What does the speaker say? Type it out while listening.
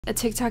A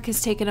TikTok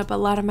has taken up a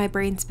lot of my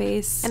brain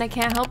space, and I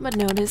can't help but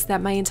notice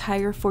that my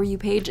entire For You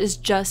page is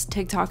just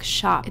TikTok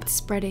shop. It's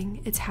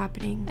spreading, it's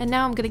happening, and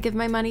now I'm gonna give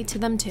my money to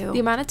them too. The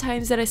amount of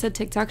times that I said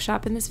TikTok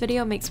shop in this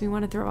video makes me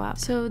want to throw up,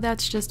 so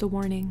that's just a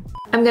warning.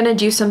 I'm gonna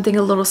do something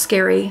a little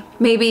scary,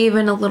 maybe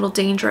even a little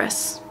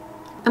dangerous.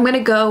 I'm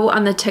gonna go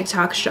on the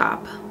TikTok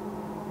shop.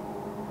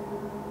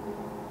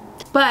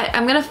 But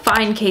I'm gonna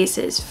find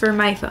cases for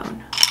my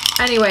phone.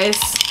 Anyways,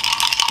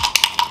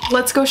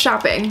 let's go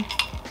shopping.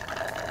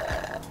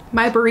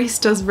 My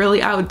barista's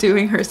really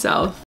outdoing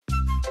herself.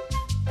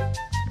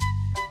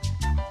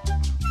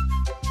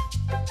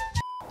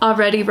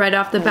 Already right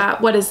off the bat,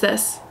 what is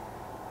this?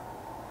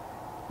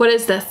 What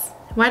is this?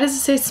 Why does it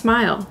say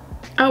smile?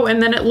 Oh,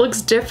 and then it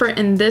looks different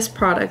in this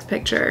product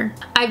picture.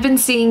 I've been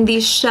seeing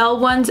these shell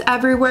ones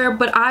everywhere,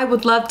 but I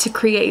would love to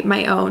create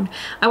my own.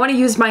 I want to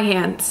use my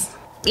hands.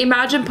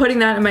 Imagine putting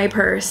that in my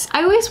purse.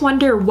 I always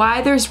wonder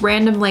why there's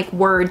random like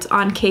words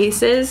on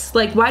cases.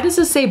 Like, why does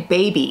it say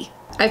baby?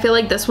 I feel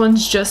like this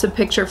one's just a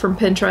picture from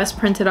Pinterest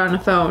printed on a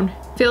phone.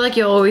 I feel like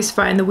you'll always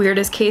find the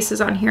weirdest cases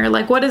on here.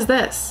 Like, what is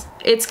this?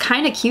 It's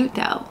kind of cute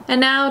though.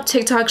 And now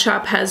TikTok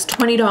shop has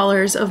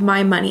 $20 of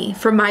my money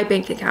from my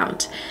bank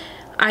account.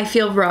 I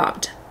feel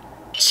robbed.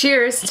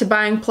 Cheers to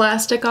buying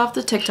plastic off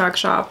the TikTok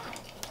shop.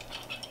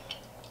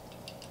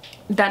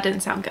 That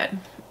didn't sound good.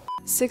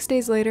 6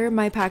 days later,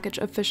 my package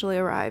officially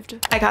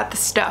arrived. I got the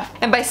stuff.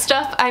 And by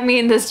stuff, I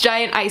mean this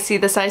giant icy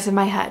the size of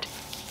my head.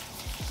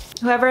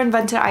 Whoever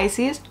invented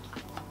ices,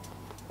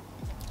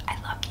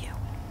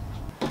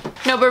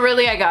 no, but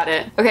really, I got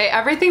it. Okay,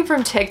 everything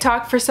from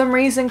TikTok for some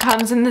reason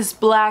comes in this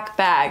black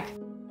bag.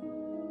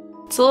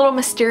 It's a little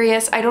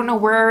mysterious. I don't know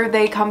where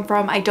they come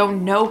from. I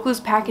don't know who's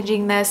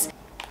packaging this.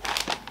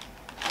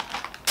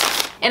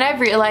 And I've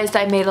realized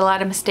I made a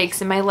lot of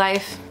mistakes in my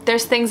life.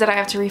 There's things that I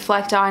have to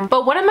reflect on.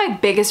 But one of my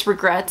biggest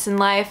regrets in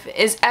life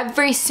is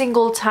every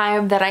single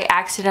time that I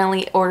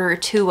accidentally order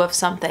 2 of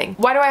something.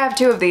 Why do I have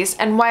 2 of these?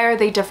 And why are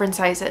they different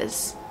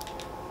sizes?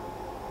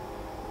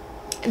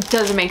 It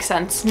doesn't make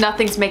sense.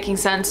 Nothing's making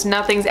sense.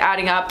 Nothing's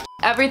adding up.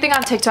 Everything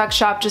on TikTok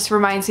shop just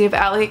reminds me of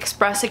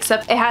AliExpress,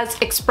 except it has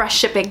express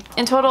shipping.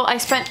 In total, I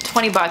spent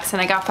 20 bucks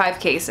and I got 5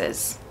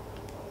 cases.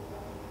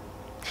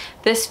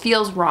 This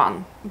feels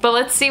wrong. But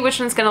let's see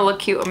which one's gonna look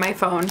cute on my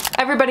phone.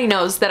 Everybody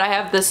knows that I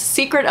have this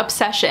secret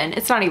obsession.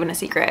 It's not even a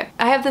secret.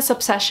 I have this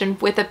obsession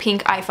with a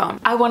pink iPhone.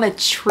 I want a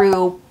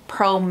true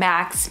Pro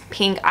Max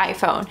pink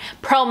iPhone.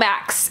 Pro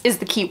Max is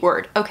the key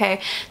word, okay?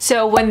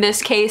 So when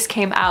this case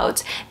came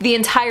out, the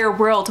entire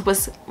world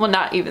was, well,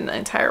 not even the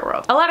entire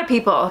world. A lot of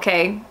people,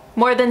 okay?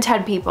 More than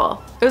 10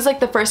 people. It was like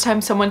the first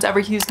time someone's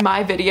ever used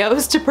my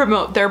videos to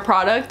promote their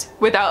product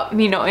without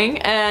me knowing,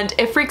 and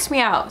it freaks me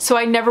out. So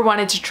I never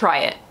wanted to try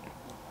it.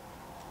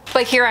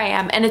 But here I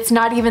am, and it's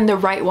not even the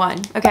right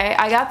one, okay?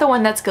 I got the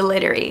one that's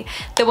glittery,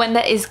 the one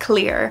that is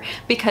clear,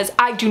 because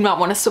I do not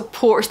want to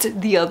support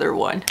the other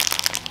one.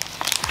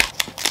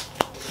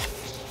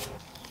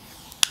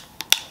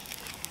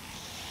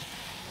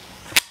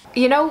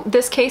 You know,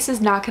 this case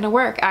is not gonna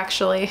work,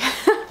 actually.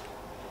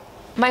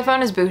 My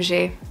phone is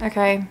bougie,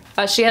 okay?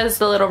 She has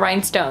the little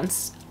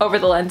rhinestones over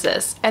the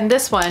lenses. And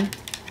this one,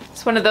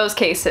 it's one of those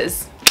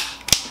cases.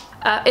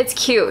 It's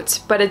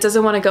cute, but it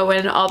doesn't want to go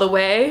in all the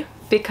way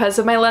because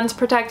of my lens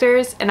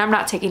protectors, and I'm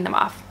not taking them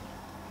off.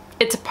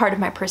 It's a part of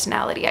my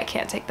personality. I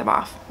can't take them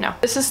off. No.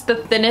 This is the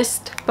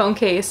thinnest phone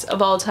case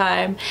of all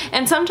time.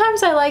 And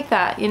sometimes I like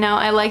that, you know?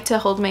 I like to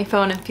hold my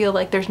phone and feel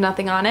like there's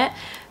nothing on it,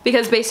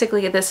 because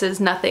basically this is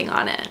nothing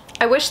on it.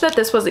 I wish that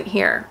this wasn't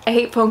here. I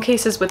hate phone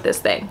cases with this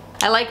thing.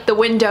 I like the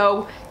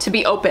window to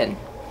be open.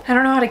 I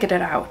don't know how to get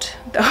it out.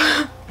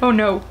 Oh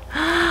no.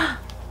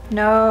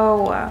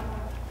 No.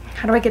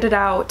 How do I get it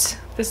out?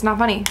 This is not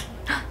funny.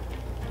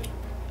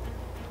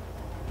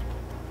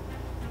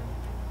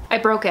 I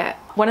broke it.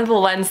 One of the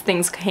lens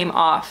things came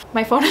off.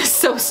 My phone is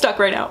so stuck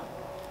right now.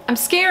 I'm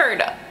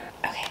scared.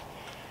 Okay.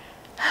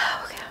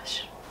 Oh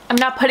gosh. I'm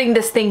not putting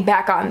this thing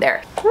back on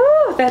there.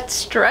 Woo, that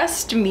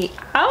stressed me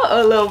out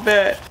a little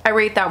bit. I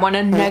rate that one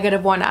a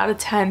 -1 out of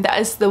 10. That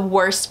is the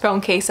worst phone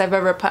case I've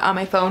ever put on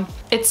my phone.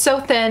 It's so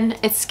thin,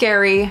 it's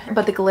scary,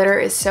 but the glitter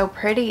is so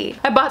pretty.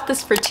 I bought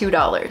this for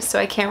 $2, so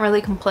I can't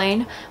really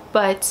complain,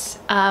 but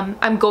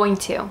I'm going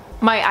to.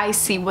 My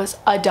icy was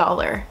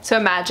 $1. So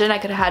imagine I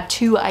could have had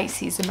 2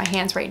 ices in my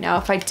hands right now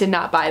if I did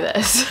not buy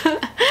this.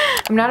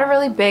 I'm not a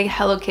really big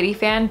Hello Kitty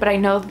fan, but I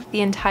know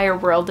the entire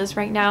world is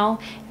right now.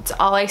 It's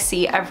all I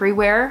see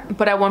everywhere.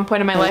 But at one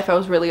point in my life, I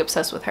was really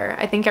obsessed with her.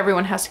 I think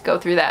everyone has to go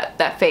through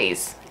that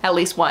phase at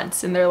least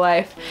once in their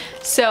life.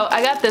 So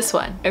I got this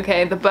one,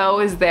 okay? The bow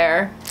is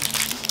there.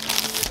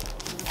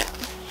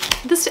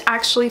 This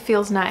actually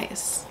feels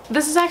nice.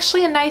 This is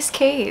actually a nice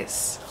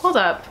case. Hold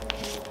up.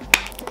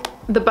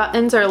 The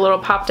buttons are a little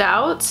popped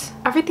out.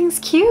 Everything's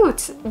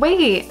cute.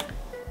 Wait,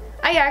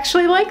 I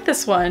actually like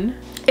this one.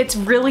 It's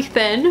really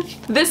thin.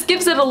 This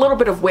gives it a little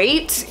bit of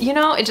weight, you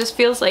know? It just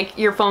feels like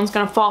your phone's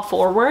gonna fall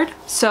forward,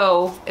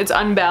 so it's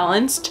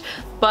unbalanced,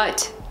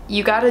 but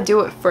you gotta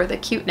do it for the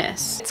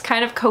cuteness. It's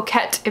kind of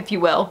coquette, if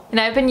you will. And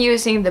I've been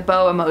using the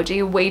bow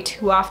emoji way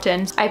too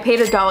often. I paid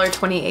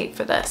 $1.28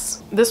 for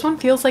this. This one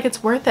feels like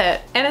it's worth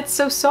it. And it's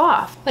so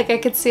soft. Like I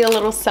could see a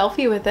little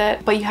selfie with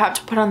it, but you have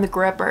to put on the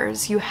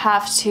grippers. You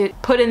have to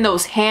put in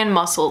those hand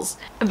muscles.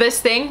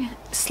 This thing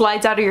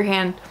slides out of your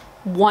hand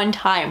one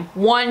time,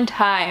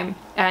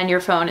 and your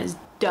phone is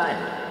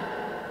done.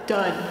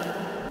 Done.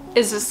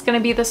 Is this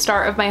gonna be the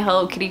start of my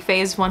Hello Kitty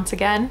phase once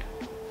again?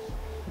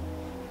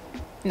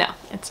 No,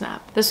 it's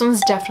not. This one's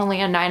definitely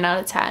a 9 out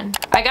of 10.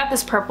 I got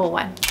this purple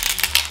one.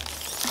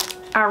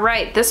 All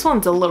right, this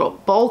one's a little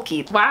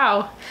bulky.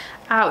 Wow,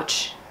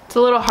 ouch. It's a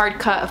little hard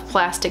cut of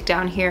plastic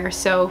down here,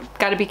 so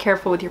gotta be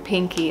careful with your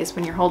pinkies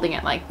when you're holding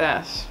it like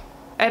this.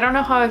 I don't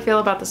know how I feel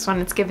about this one.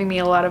 It's giving me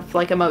a lot of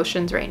like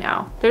emotions right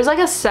now. There's like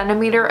a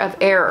centimeter of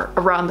air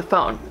around the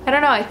phone. I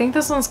don't know, I think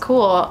this one's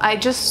cool. I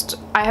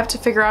have to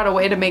figure out a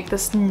way to make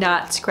this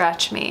not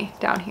scratch me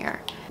down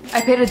here. I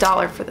paid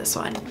 $1 for this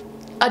one.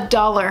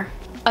 $1.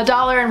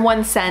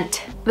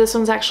 $1.01. This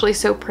one's actually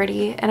so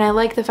pretty, and I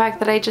like the fact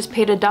that I just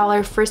paid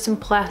 $1 for some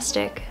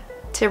plastic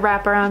to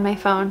wrap around my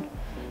phone.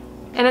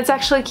 And it's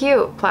actually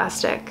cute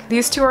plastic.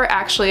 These two are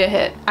actually a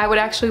hit. I would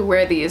actually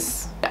wear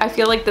these. I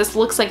feel like this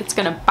looks like it's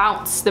gonna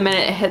bounce the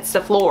minute it hits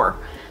the floor.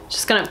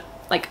 Just gonna,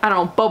 like, I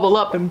don't know, bubble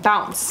up and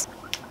bounce.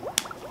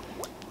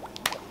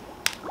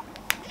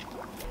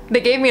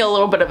 They gave me a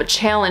little bit of a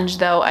challenge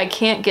though. I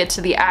can't get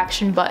to the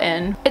action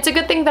button. It's a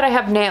good thing that I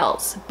have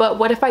nails, but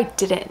what if I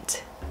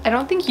didn't? I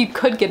don't think you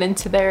could get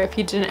into there if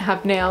you didn't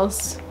have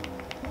nails,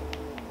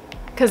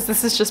 because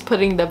this is just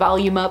putting the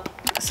volume up.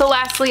 So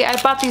lastly,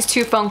 I bought these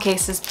two phone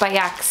cases by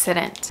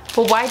accident.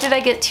 But why did I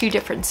get two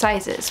different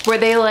sizes? Were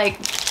they like,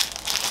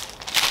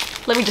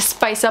 let me just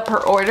spice up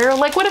her order?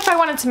 Like, what if I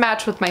wanted to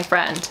match with my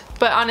friend?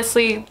 But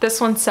honestly, this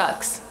one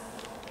sucks,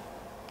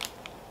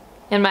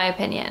 in my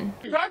opinion.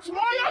 That's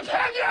my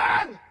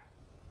opinion!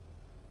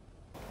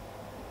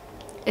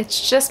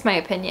 It's just my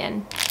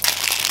opinion.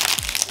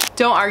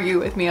 Don't argue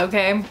with me,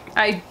 okay?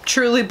 I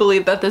truly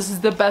believe that this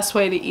is the best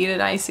way to eat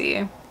an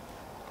icy.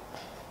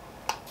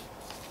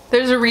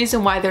 There's a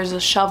reason why there's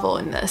a shovel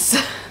in this.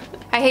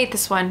 I hate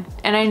this one,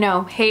 and I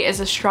know hate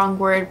is a strong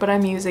word, but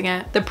I'm using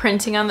it. The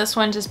printing on this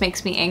one just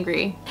makes me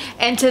angry.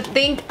 And to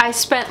think I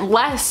spent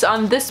less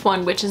on this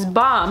one, which is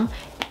bomb,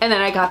 and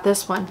then I got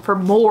this one for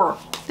more.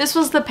 This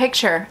was the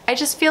picture. I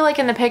just feel like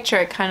in the picture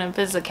it kind of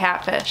is a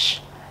catfish.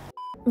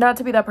 Not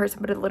to be that person,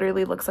 but it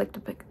literally looks like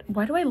the picture.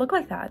 Why do I look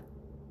like that?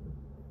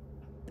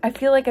 I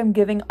feel like I'm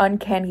giving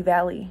Uncanny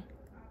Valley.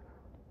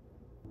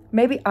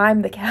 Maybe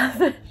I'm the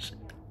catfish.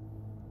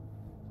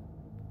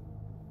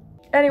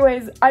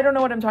 Anyways, I don't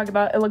know what I'm talking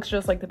about. It looks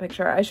just like the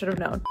picture. I should have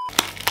known.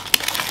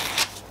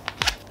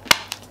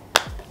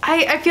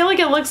 I feel like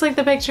it looks like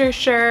the picture,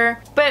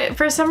 sure. But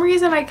for some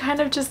reason, I kind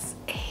of just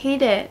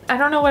hate it. I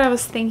don't know what I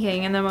was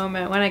thinking in the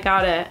moment when I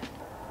got it.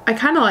 I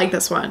kind of like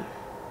this one.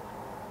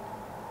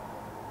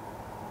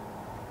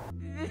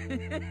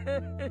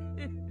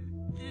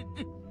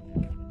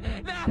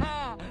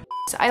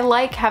 I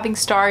like having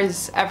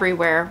stars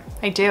everywhere.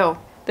 I do.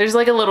 There's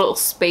like a little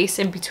space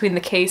in between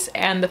the case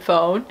and the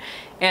phone,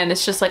 and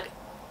it's just like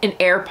an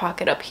air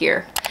pocket up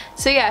here.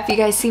 So yeah, if you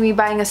guys see me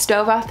buying a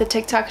stove off the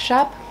TikTok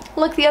shop,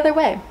 look the other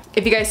way.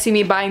 If you guys see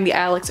me buying the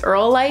Alex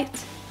Earl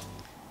light,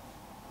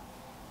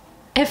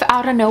 if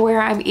out of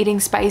nowhere I'm eating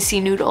spicy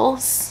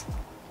noodles,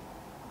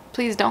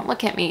 please don't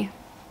look at me.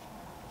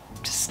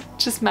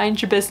 Just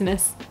mind your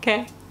business,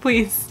 okay?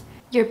 Please.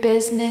 Your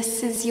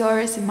business is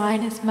yours and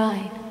mine is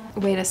mine.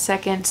 Wait a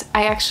second,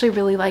 I actually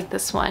really like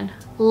this one.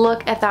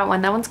 Look at that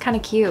one, that one's kind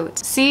of cute.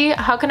 See,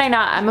 how can I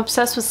not? I'm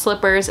obsessed with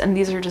slippers and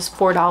these are just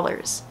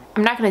 $4.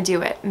 I'm not gonna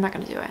do it, I'm not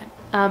gonna do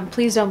it.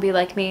 Please don't be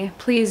like me.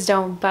 Please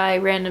don't buy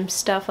random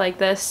stuff like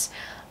this.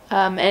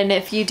 And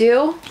if you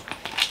do,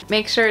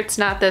 make sure it's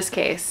not this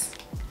case.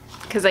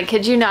 Because I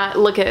kid you not,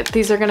 look at it,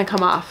 these are gonna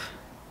come off.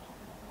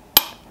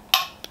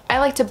 I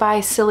like to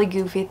buy silly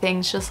goofy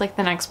things just like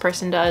the next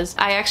person does.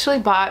 I actually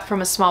bought from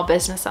a small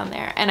business on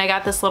there and I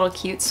got this little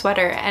cute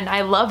sweater and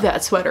I love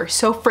that sweater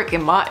so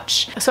freaking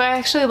much. So I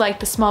actually like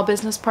the small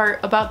business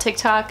part about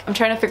TikTok. I'm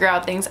trying to figure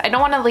out things. I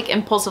don't want to like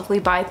impulsively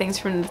buy things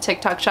from the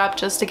TikTok shop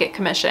just to get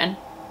commission.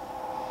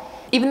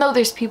 Even though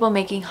there's people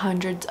making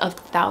hundreds of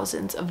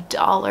thousands of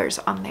dollars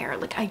on there,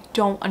 like I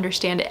don't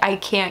understand it. I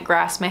can't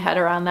grasp my head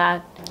around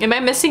that. Am I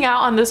missing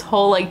out on this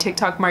whole like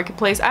TikTok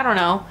marketplace? I don't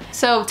know.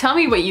 So tell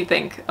me what you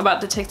think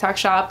about the TikTok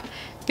shop,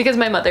 because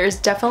my mother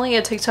is definitely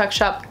a TikTok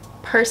shop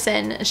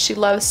person. She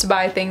loves to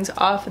buy things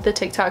off of the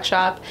TikTok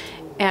shop,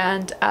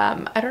 and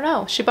I don't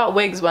know, she bought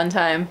wigs one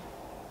time.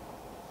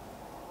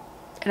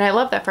 And I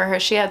love that for her.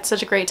 She had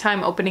such a great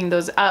time opening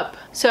those up.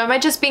 So am I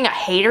just being a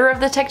hater of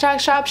the TikTok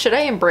shop? Should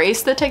I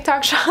embrace the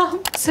TikTok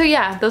shop? So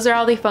yeah, those are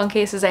all the phone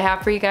cases I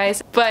have for you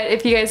guys. But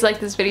if you guys like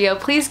this video,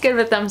 please give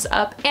it a thumbs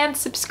up and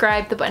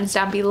subscribe. The button's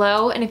down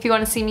below. And if you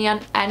want to see me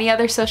on any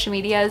other social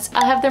medias,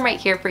 I'll have them right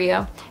here for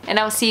you. And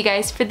I'll see you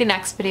guys for the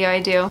next video I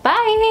do.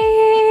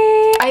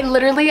 Bye!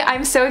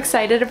 I'm so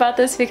excited about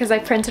this because I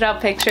printed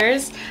out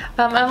pictures.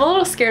 I'm a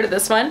little scared of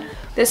this one.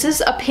 This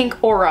is a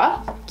pink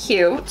aura.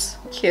 Cute,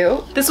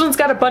 cute. This one's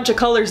got a bunch of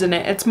colors in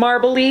it. It's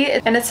marbly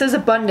and it says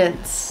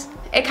abundance.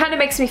 It kind of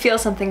makes me feel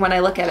something when I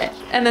look at it.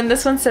 And then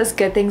this one says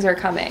good things are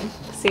coming.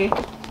 See?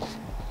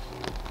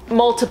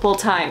 Multiple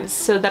times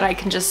so that I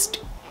can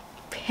just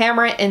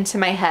hammer it into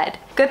my head.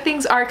 Good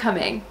things are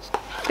coming.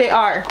 They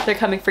are. They're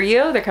coming for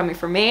you. They're coming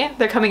for me.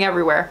 They're coming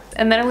everywhere.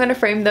 And then I'm gonna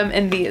frame them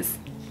in these.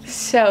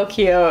 So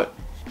cute.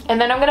 And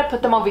then I'm gonna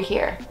put them over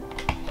here.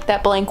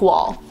 That blank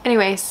wall.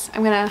 Anyways,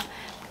 I'm gonna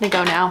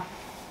go now.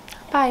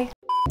 Bye.